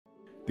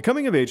The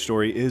coming-of-age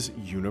story is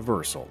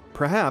universal.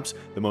 Perhaps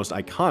the most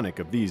iconic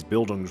of these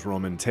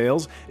Bildungsroman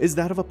tales is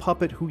that of a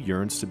puppet who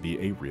yearns to be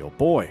a real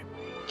boy.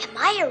 Am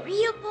I a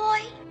real boy?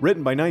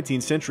 Written by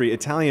 19th century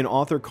Italian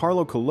author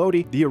Carlo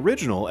Collodi, the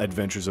original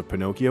Adventures of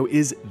Pinocchio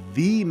is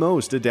the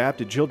most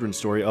adapted children's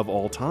story of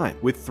all time,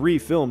 with 3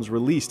 films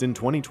released in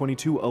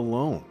 2022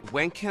 alone.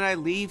 When can I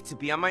leave to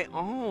be on my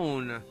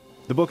own?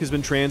 The book has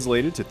been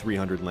translated to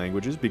 300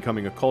 languages,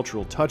 becoming a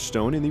cultural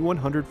touchstone in the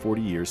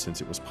 140 years since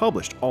it was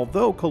published,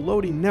 although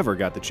Collodi never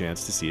got the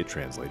chance to see it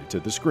translated to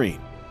the screen.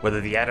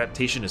 Whether the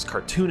adaptation is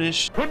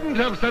cartoonish, couldn't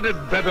have said it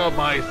better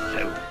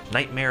myself,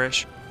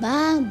 nightmarish,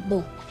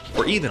 Babo.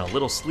 or even a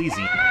little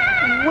sleazy,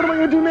 what am I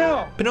gonna do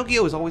now?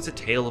 Pinocchio is always a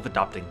tale of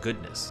adopting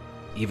goodness,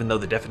 even though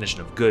the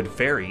definition of good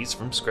varies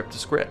from script to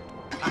script.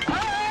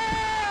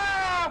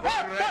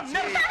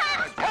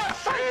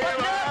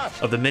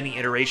 Of the many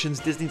iterations,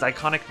 Disney's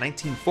iconic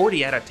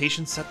 1940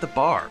 adaptation set the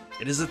bar.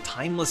 It is a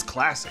timeless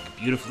classic,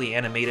 beautifully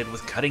animated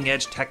with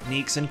cutting-edge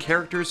techniques and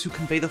characters who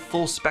convey the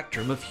full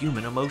spectrum of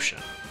human emotion.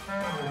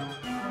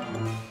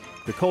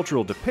 The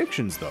cultural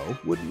depictions, though,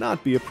 would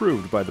not be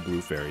approved by the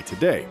Blue Fairy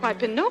today. By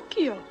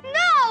Pinocchio.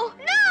 No!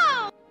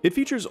 No! It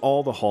features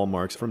all the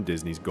hallmarks from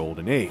Disney's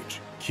golden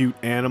age. Cute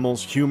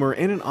animals, humor,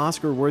 and an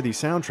Oscar-worthy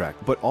soundtrack,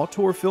 but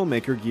auteur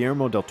filmmaker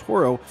Guillermo del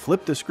Toro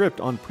flipped the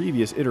script on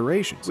previous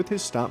iterations with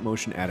his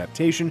stop-motion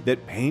adaptation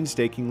that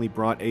painstakingly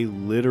brought a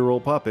literal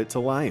puppet to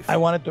life. I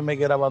wanted to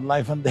make it about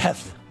life and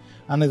death,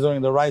 and it's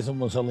during the rise of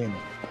Mussolini.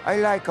 I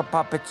like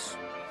puppets.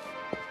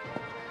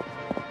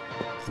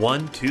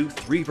 1, 2,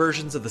 3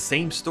 versions of the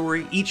same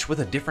story, each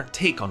with a different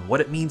take on what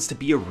it means to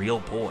be a real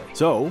boy.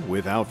 So,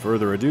 without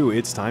further ado,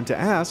 it's time to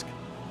ask,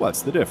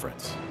 what's the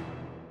difference?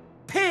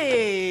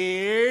 Pinocchio!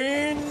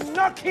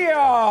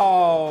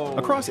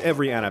 Across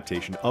every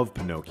adaptation of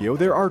Pinocchio,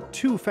 there are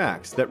 2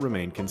 facts that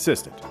remain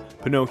consistent.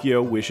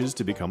 Pinocchio wishes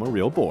to become a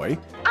real boy,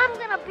 I'm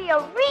gonna be a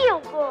real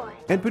boy.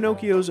 and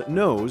Pinocchio's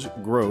nose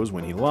grows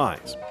when he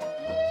lies.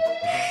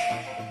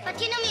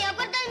 Pacino mio,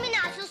 guarda il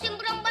minaso,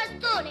 sembra un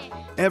bastone.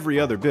 Every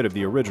other bit of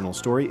the original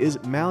story is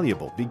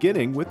malleable,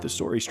 beginning with the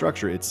story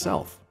structure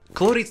itself.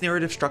 Collodi's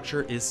narrative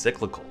structure is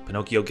cyclical.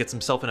 Pinocchio gets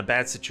himself in a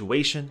bad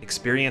situation,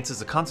 experiences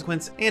a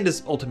consequence, and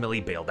is ultimately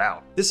bailed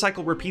out. This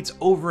cycle repeats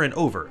over and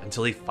over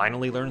until he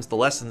finally learns the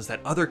lessons that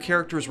other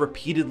characters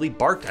repeatedly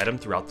barked at him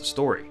throughout the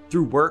story.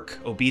 Through work,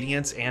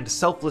 obedience, and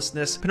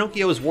selflessness,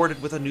 Pinocchio is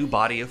warded with a new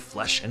body of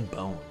flesh and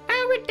bone.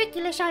 How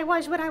ridiculous I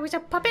was when I was a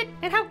puppet,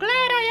 and how glad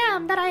I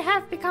am that I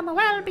have become a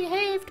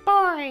well-behaved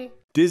boy.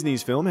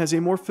 Disney's film has a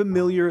more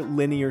familiar,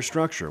 linear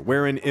structure,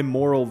 wherein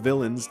immoral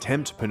villains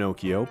tempt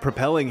Pinocchio,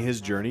 propelling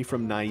his journey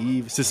from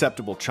naive,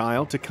 susceptible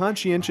child to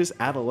conscientious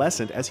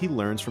adolescent as he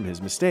learns from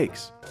his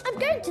mistakes. I'm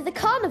going to the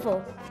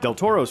carnival. Del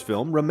Toro's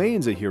film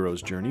remains a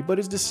hero's journey, but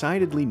is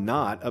decidedly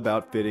not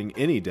about fitting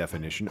any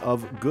definition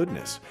of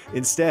goodness.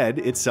 Instead,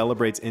 it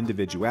celebrates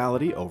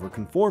individuality over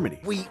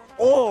conformity. We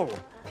all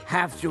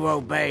have to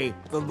obey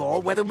the law,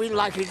 whether we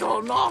like it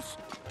or not.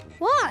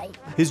 Why?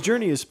 His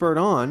journey is spurred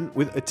on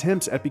with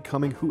attempts at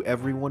becoming who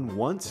everyone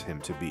wants him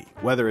to be,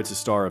 whether it's a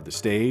star of the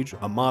stage,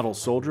 a model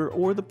soldier,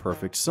 or the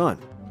perfect son.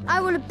 I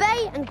will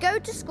obey and go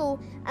to school,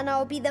 and I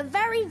will be the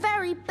very,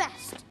 very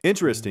best.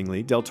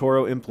 Interestingly, Del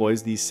Toro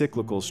employs the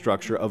cyclical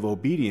structure of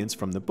obedience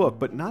from the book,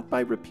 but not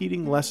by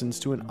repeating lessons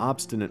to an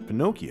obstinate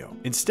Pinocchio.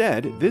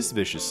 Instead, this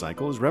vicious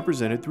cycle is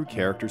represented through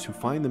characters who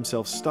find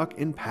themselves stuck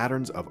in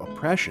patterns of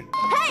oppression.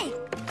 Hey!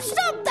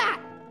 Stop that!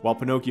 While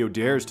Pinocchio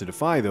dares to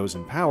defy those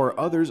in power,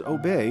 others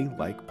obey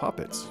like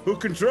puppets. Who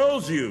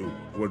controls you,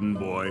 wooden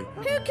boy?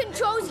 Who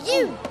controls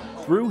you?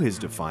 Through his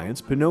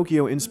defiance,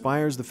 Pinocchio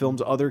inspires the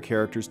film's other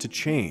characters to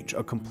change,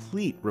 a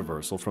complete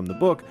reversal from the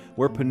book,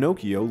 where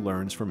Pinocchio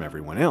learns from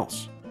everyone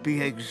else. Be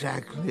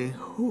exactly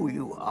who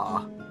you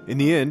are. In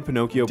the end,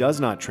 Pinocchio does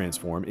not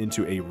transform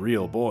into a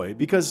real boy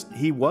because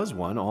he was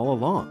one all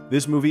along.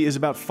 This movie is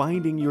about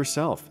finding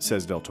yourself,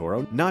 says Del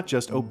Toro, not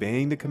just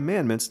obeying the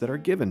commandments that are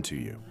given to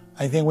you.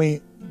 I think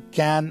we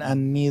can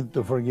and need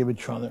to forgive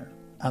each other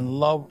and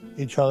love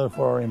each other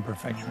for our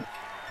imperfections.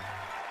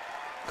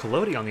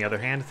 Collodi, on the other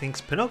hand,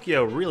 thinks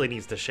Pinocchio really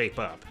needs to shape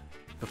up.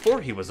 Before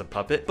he was a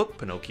puppet, Book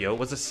Pinocchio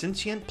was a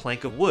sentient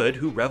plank of wood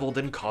who reveled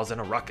in causing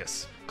a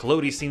ruckus.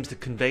 Collodi seems to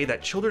convey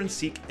that children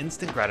seek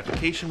instant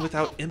gratification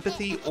without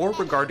empathy or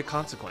regard to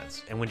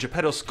consequence. And when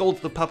Geppetto scolds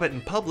the puppet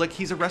in public,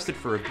 he's arrested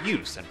for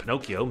abuse, and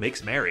Pinocchio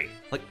makes merry.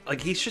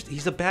 Like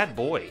he's a bad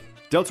boy.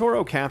 Del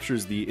Toro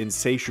captures the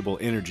insatiable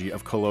energy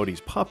of Collodi's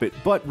puppet,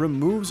 but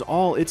removes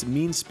all its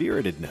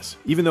mean-spiritedness.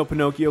 Even though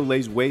Pinocchio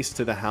lays waste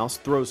to the house,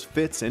 throws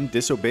fits, and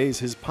disobeys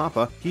his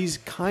papa, he's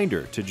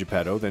kinder to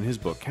Geppetto than his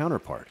book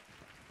counterpart.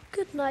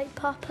 Good night,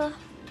 Papa.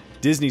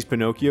 Disney's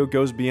Pinocchio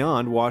goes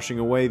beyond washing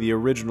away the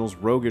original's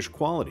roguish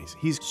qualities.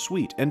 He's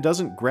sweet and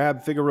doesn't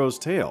grab Figaro's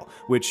tail,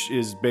 which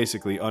is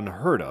basically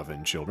unheard of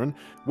in children.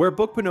 Where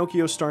Book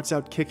Pinocchio starts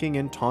out kicking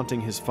and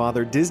taunting his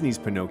father, Disney's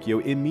Pinocchio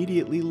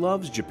immediately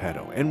loves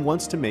Geppetto and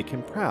wants to make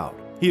him proud.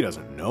 He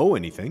doesn't know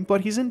anything,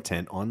 but he's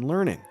intent on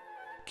learning.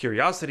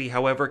 Curiosity,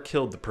 however,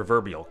 killed the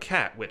proverbial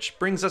cat, which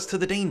brings us to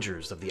the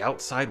dangers of the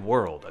outside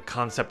world, a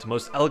concept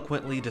most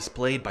eloquently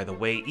displayed by the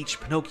way each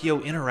Pinocchio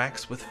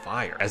interacts with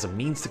fire as a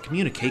means to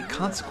communicate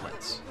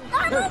consequence.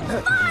 I'm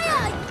on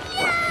fire!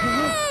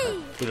 Yay!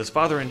 With his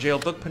father in jail,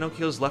 Book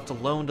Pinocchio is left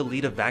alone to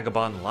lead a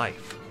vagabond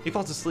life. He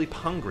falls asleep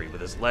hungry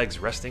with his legs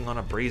resting on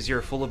a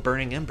brazier full of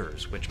burning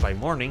embers, which by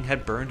morning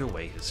had burned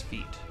away his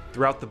feet.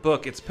 Throughout the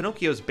book, it's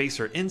Pinocchio's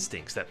baser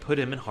instincts that put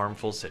him in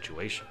harmful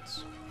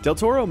situations. Del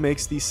Toro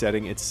makes the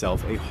setting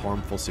itself a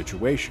harmful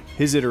situation.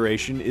 His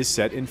iteration is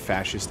set in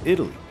fascist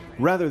Italy.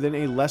 Rather than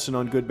a lesson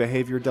on good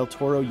behavior, Del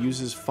Toro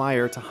uses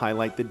fire to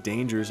highlight the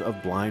dangers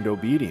of blind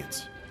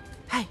obedience.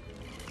 Hey,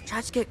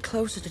 try to get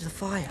closer to the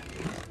fire,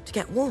 to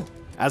get warm.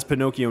 As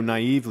Pinocchio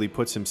naively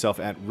puts himself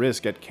at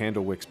risk at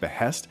Candlewick's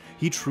behest,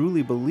 he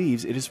truly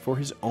believes it is for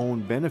his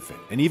own benefit,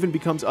 and even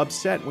becomes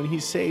upset when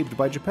he's saved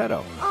by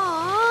Geppetto.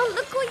 Aw,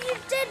 look what you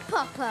did,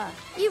 Papa.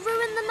 You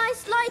ruined the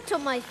nice light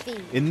on my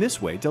feet. In this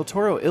way, Del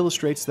Toro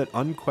illustrates that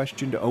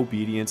unquestioned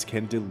obedience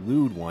can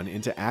delude one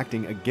into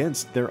acting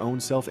against their own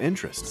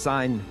self-interest.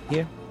 Sign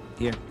here,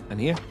 here, and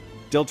here.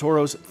 Del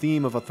Toro's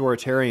theme of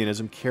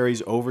authoritarianism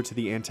carries over to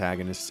the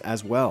antagonists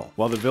as well.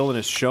 While the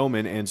villainous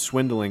showman and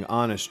swindling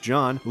Honest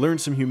John learn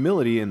some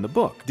humility in the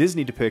book,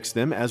 Disney depicts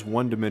them as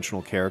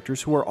one-dimensional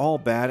characters who are all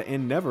bad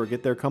and never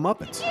get their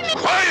comeuppance.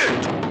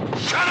 Quiet!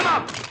 Shut him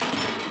up!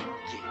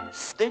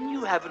 Yes, then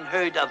you haven't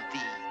heard of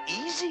the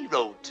easy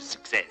road to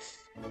success.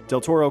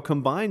 Del Toro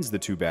combines the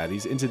two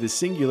baddies into the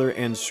singular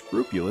and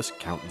scrupulous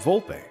Count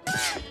Volpe.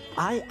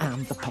 I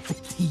am the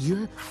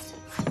puppeteer.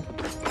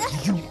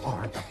 You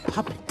are the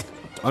puppet.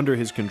 Under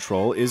his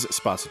control is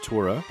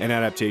Spazzatura, an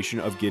adaptation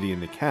of Gideon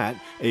the Cat,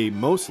 a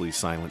mostly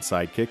silent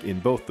sidekick in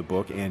both the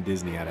book and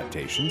Disney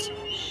adaptations.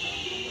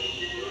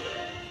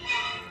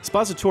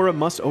 Spazzatura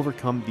must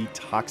overcome the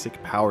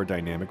toxic power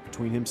dynamic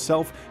between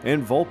himself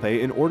and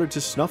Volpe in order to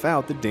snuff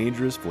out the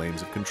dangerous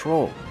flames of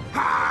control.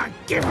 Ah,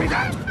 give me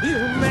that, you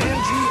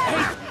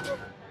mangy ape!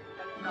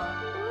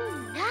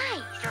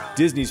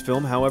 Disney's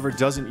film, however,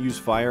 doesn't use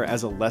fire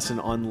as a lesson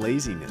on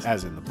laziness,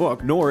 as in the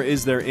book, nor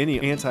is there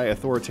any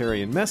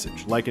anti-authoritarian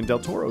message, like in Del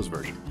Toro's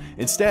version.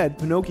 Instead,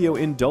 Pinocchio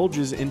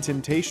indulges in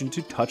temptation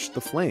to touch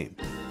the flame.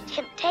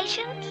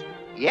 Temptations?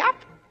 Yep,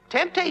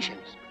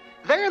 temptations.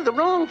 They're the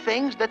wrong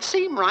things that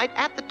seem right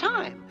at the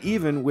time.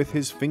 Even with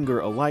his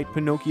finger alight,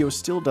 Pinocchio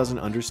still doesn't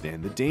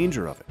understand the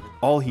danger of it.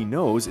 All he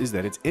knows is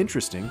that it's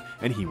interesting,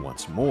 and he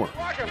wants more.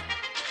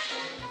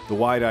 The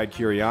wide-eyed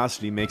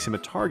curiosity makes him a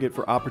target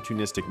for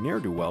opportunistic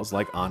ne'er-do-wells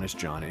like Honest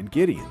John and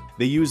Gideon.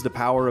 They use the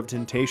power of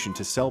temptation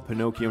to sell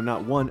Pinocchio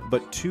not one,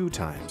 but 2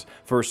 times.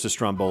 First to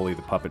Stromboli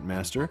the puppet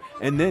master,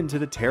 and then to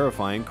the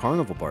terrifying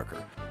carnival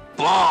barker.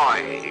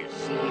 Boys!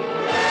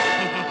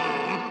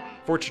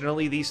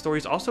 Fortunately, these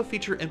stories also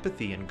feature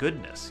empathy and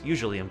goodness,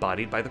 usually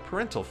embodied by the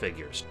parental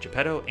figures,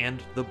 Geppetto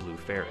and the Blue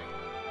Fairy.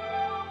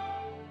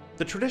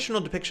 The traditional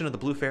depiction of the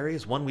Blue Fairy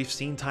is one we've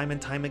seen time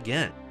and time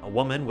again, a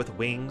woman with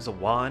wings, a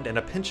wand, and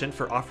a penchant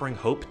for offering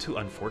hope to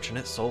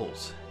unfortunate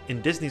souls.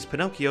 In Disney's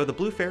Pinocchio, the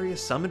Blue Fairy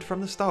is summoned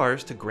from the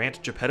stars to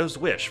grant Geppetto's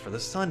wish for the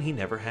son he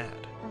never had.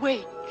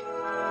 Wake.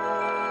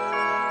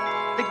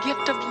 The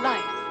gift of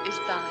life is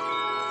thine.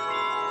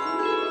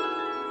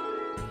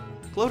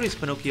 Claudie's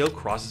Pinocchio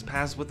crosses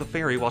paths with the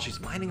fairy while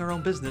she's minding her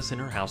own business in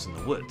her house in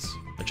the woods.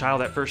 A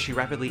child at first, she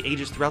rapidly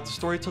ages throughout the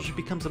story till she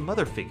becomes a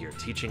mother figure,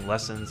 teaching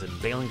lessons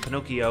and bailing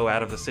Pinocchio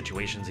out of the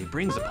situations he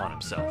brings upon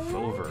himself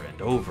over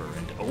and over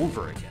and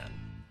over again.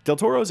 Del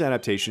Toro's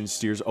adaptation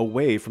steers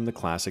away from the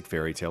classic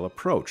fairy tale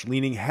approach,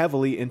 leaning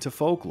heavily into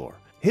folklore.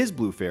 His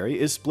Blue Fairy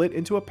is split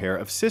into a pair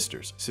of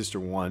sisters. Sister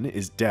 1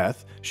 is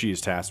Death. She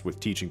is tasked with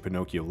teaching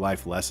Pinocchio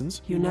life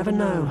lessons. You never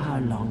know how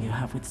long you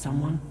have with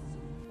someone.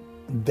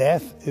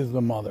 Death is the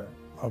mother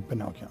of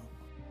Pinocchio.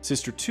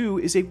 Sister 2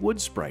 is a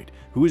wood sprite,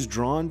 who is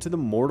drawn to the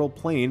mortal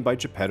plane by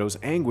Geppetto's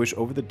anguish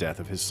over the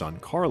death of his son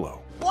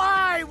Carlo.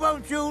 Why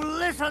won't you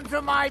listen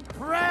to my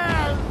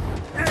prayers?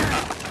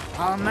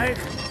 I'll make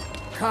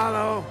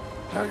Carlo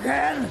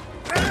again.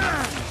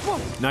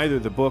 Neither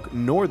the book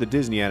nor the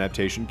Disney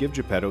adaptation give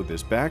Geppetto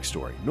this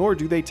backstory, nor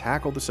do they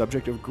tackle the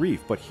subject of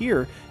grief, but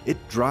here it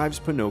drives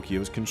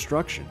Pinocchio's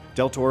construction.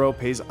 Del Toro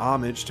pays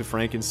homage to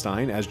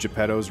Frankenstein as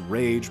Geppetto's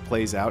rage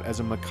plays out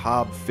as a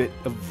macabre fit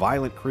of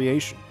violent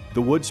creation.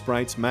 The wood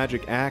sprite's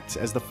magic acts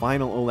as the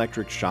final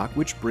electric shock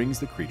which brings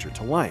the creature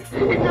to life.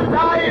 It's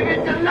alive!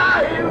 It's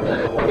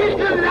alive!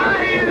 It's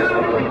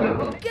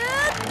alive!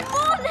 Good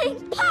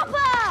morning,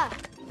 Papa!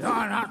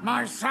 You're not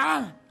my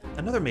son!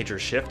 Another major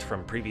shift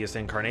from previous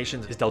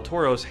incarnations is Del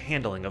Toro's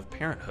handling of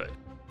parenthood.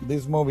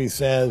 This movie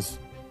says,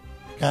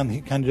 can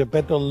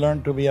Geppetto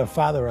learn to be a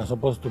father as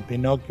opposed to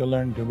Pinocchio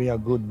learn to be a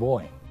good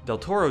boy? Del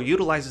Toro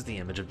utilizes the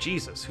image of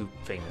Jesus, who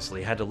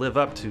famously had to live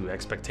up to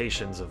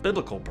expectations of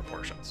biblical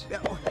proportions.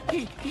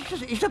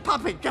 He's a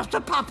puppet, just a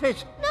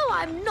puppet! No,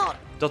 I'm not.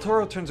 Del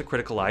Toro turns a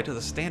critical eye to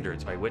the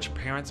standards by which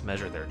parents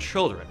measure their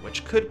children,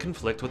 which could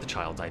conflict with the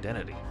child's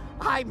identity.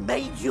 I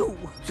made you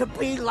to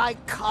be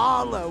like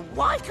Carlo.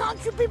 Why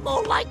can't you be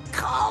more like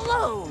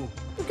Carlo?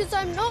 Because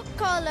I'm not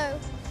Carlo.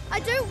 I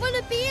don't want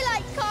to be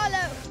like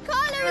Carlo.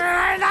 Carlo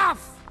is...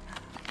 Enough!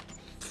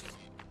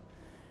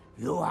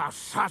 You are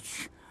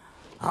such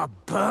a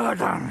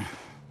burden.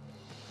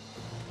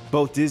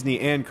 Both Disney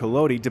and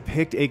Collodi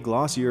depict a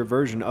glossier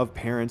version of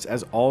parents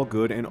as all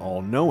good and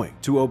all-knowing.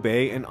 To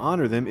obey and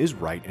honor them is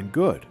right and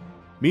good.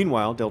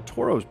 Meanwhile, Del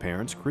Toro's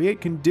parents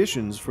create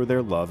conditions for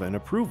their love and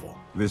approval.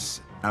 This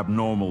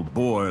abnormal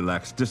boy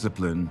lacks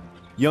discipline.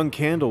 Young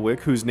Candlewick,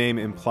 whose name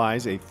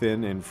implies a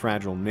thin and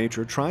fragile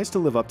nature, tries to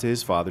live up to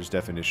his father's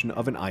definition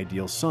of an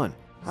ideal son.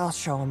 I'll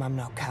show him I'm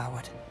no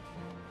coward.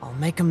 I'll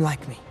make him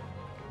like me.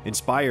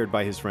 Inspired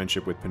by his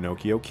friendship with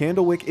Pinocchio,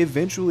 Candlewick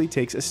eventually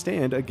takes a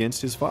stand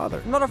against his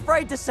father. I'm not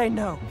afraid to say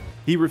no.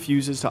 He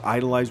refuses to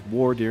idolize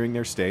war during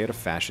their stay at a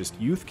fascist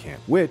youth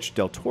camp, which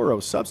Del Toro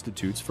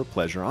substitutes for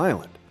Pleasure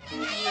Island.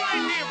 Right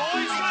here,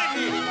 boys, right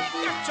here.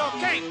 Get your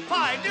cake,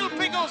 pie, new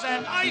pickles,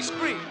 and ice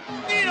cream.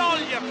 Eat all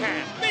you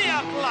can. Be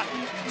a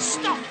glutton.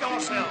 Stuff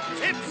yourselves.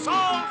 It's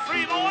all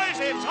free, boys.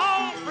 It's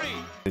all free.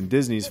 In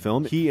Disney's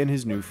film, he and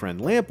his new friend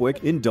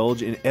Lampwick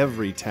indulge in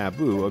every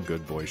taboo a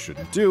good boy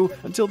shouldn't do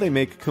until they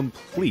make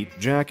complete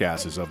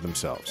jackasses of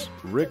themselves.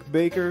 Rick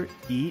Baker,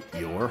 eat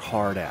your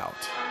heart out.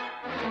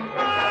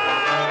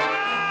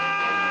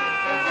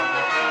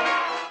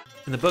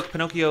 In the book,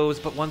 Pinocchio is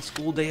but one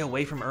school day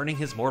away from earning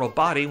his mortal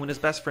body when his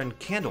best friend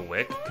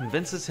Candlewick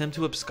convinces him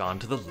to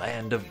abscond to the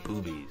land of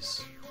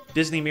boobies.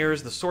 Disney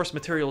mirrors the source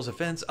material's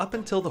events up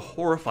until the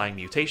horrifying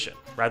mutation.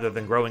 Rather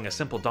than growing a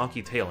simple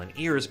donkey tail and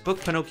ears, Book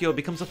Pinocchio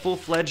becomes a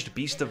full-fledged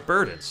beast of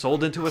burden,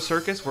 sold into a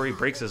circus where he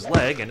breaks his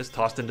leg and is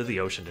tossed into the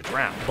ocean to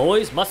drown.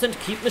 Boys mustn't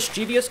keep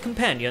mischievous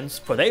companions,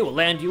 for they will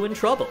land you in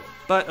trouble.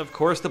 But of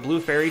course the Blue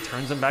Fairy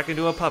turns him back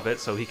into a puppet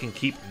so he can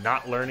keep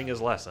not learning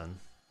his lesson.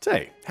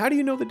 Say, how do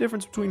you know the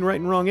difference between right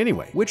and wrong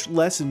anyway? Which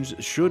lessons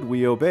should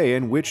we obey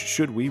and which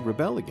should we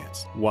rebel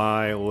against?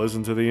 Why,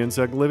 listen to the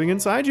insect living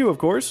inside you, of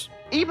course.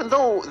 Even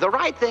though the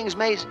right things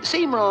may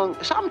seem wrong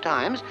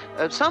sometimes,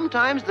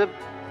 sometimes the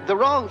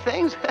wrong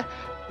things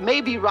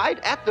may be right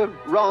at the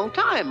wrong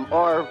time,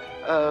 or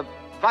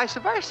vice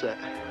versa.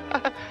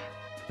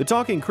 The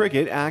talking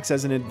cricket acts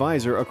as an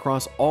advisor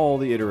across all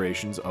the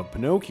iterations of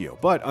Pinocchio,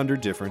 but under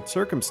different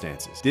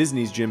circumstances.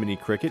 Disney's Jiminy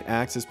Cricket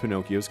acts as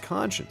Pinocchio's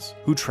conscience,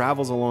 who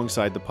travels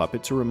alongside the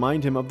puppet to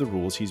remind him of the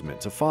rules he's meant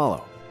to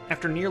follow.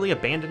 After nearly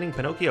abandoning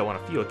Pinocchio on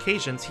a few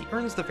occasions, he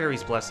earns the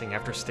fairy's blessing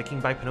after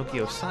sticking by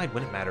Pinocchio's side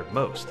when it mattered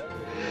most.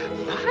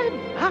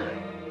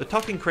 The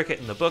talking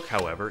cricket in the book,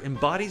 however,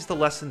 embodies the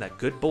lesson that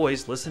good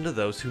boys listen to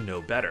those who know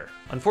better.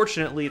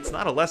 Unfortunately, it's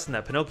not a lesson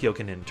that Pinocchio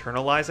can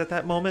internalize at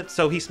that moment,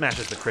 so he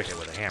smashes the cricket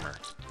with a hammer.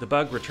 The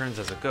bug returns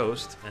as a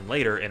ghost, and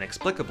later,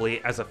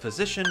 inexplicably, as a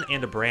physician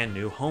and a brand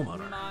new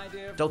homeowner.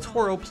 Del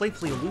Toro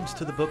playfully alludes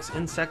to the book's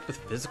insect with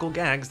physical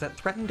gags that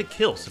threaten to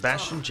kill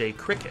Sebastian J.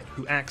 Cricket,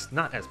 who acts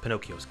not as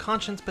Pinocchio's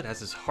conscience, but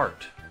as his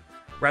heart.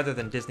 Rather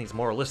than Disney's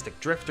moralistic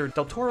drifter,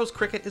 Del Toro's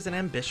cricket is an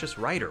ambitious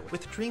writer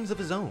with dreams of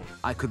his own.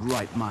 I could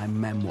write my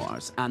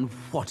memoirs, and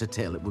what a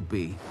tale it would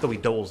be. Though he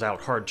doles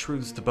out hard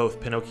truths to both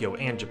Pinocchio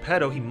and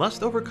Geppetto, he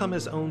must overcome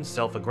his own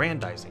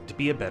self-aggrandizing to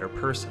be a better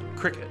person.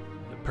 Cricket,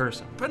 a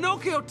person.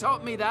 Pinocchio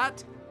taught me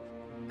that.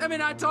 I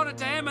mean, I taught it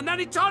to him, and then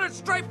he taught it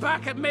straight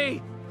back at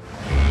me.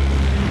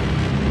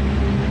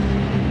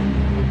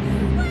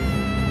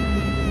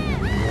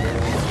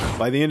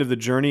 By the end of the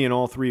journey in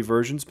all three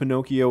versions,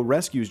 Pinocchio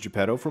rescues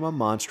Geppetto from a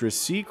monstrous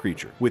sea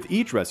creature, with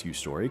each rescue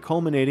story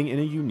culminating in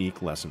a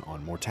unique lesson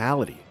on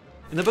mortality.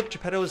 In the book,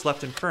 Geppetto is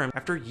left infirm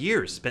after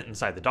years spent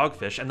inside the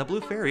dogfish, and the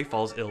Blue Fairy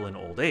falls ill in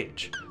old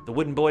age. The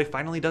wooden boy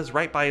finally does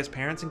right by his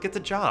parents and gets a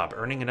job,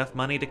 earning enough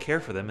money to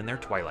care for them in their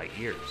twilight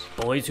years.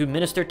 Boys who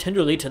minister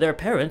tenderly to their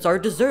parents are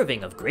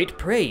deserving of great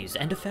praise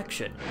and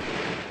affection.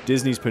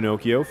 Disney's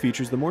Pinocchio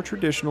features the more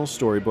traditional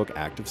storybook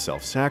act of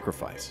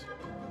self-sacrifice.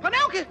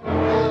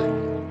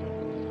 Pinocchio!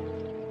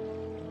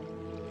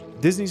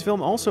 Disney's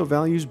film also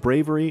values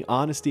bravery,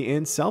 honesty,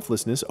 and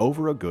selflessness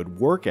over a good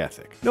work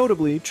ethic.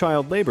 Notably,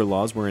 child labor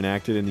laws were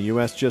enacted in the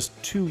US just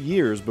 2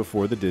 years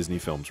before the Disney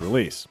film's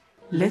release.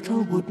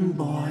 Little wooden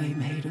boy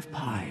made of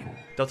pine.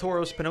 Del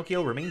Toro's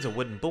Pinocchio remains a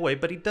wooden boy,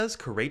 but he does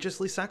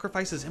courageously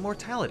sacrifice his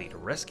immortality to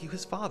rescue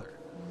his father.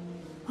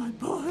 My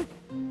boy.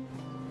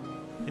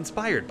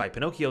 Inspired by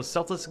Pinocchio's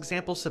selfless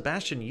example,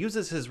 Sebastian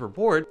uses his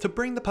reward to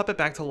bring the puppet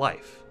back to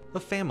life. A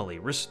family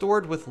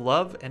restored with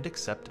love and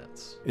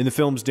acceptance. In the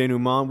film's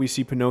denouement, we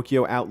see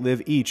Pinocchio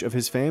outlive each of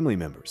his family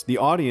members. The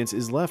audience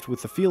is left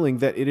with the feeling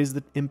that it is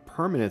the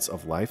impermanence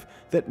of life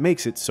that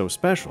makes it so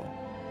special.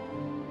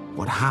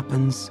 What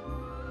happens,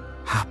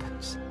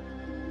 happens.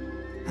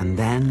 And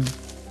then,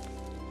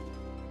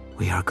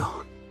 we are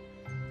gone.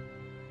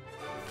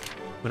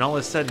 When all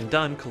is said and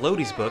done,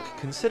 Collodi's book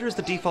considers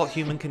the default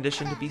human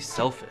condition to be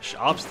selfish,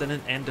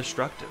 obstinate, and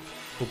destructive.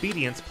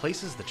 Obedience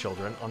places the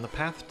children on the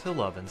path to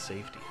love and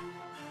safety.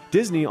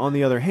 Disney, on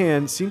the other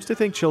hand, seems to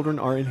think children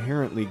are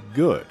inherently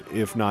good,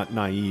 if not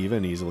naive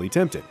and easily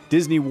tempted.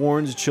 Disney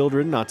warns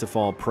children not to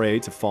fall prey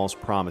to false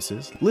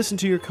promises. Listen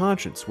to your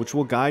conscience, which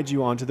will guide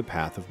you onto the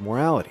path of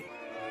morality.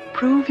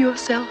 Prove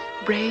yourself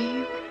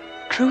brave,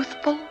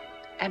 truthful,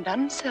 and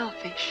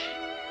unselfish,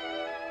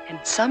 And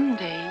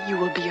someday you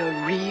will be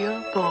a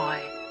real boy.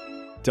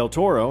 Del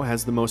Toro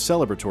has the most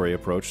celebratory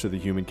approach to the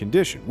human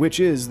condition, which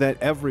is that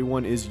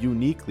everyone is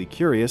uniquely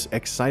curious,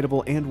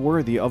 excitable, and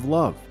worthy of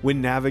love.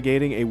 When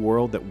navigating a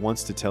world that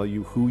wants to tell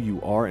you who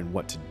you are and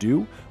what to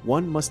do,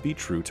 one must be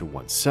true to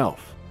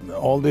oneself.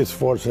 All these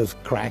forces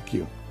crack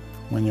you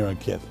when you're a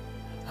kid,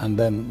 and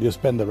then you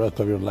spend the rest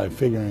of your life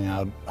figuring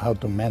out how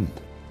to mend.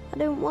 I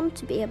don't want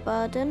to be a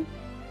burden.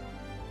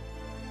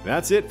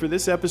 That's it for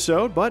this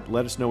episode, but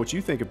let us know what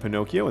you think of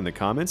Pinocchio in the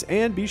comments,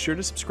 and be sure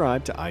to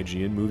subscribe to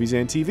IGN Movies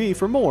and TV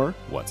for more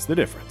What's the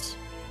Difference?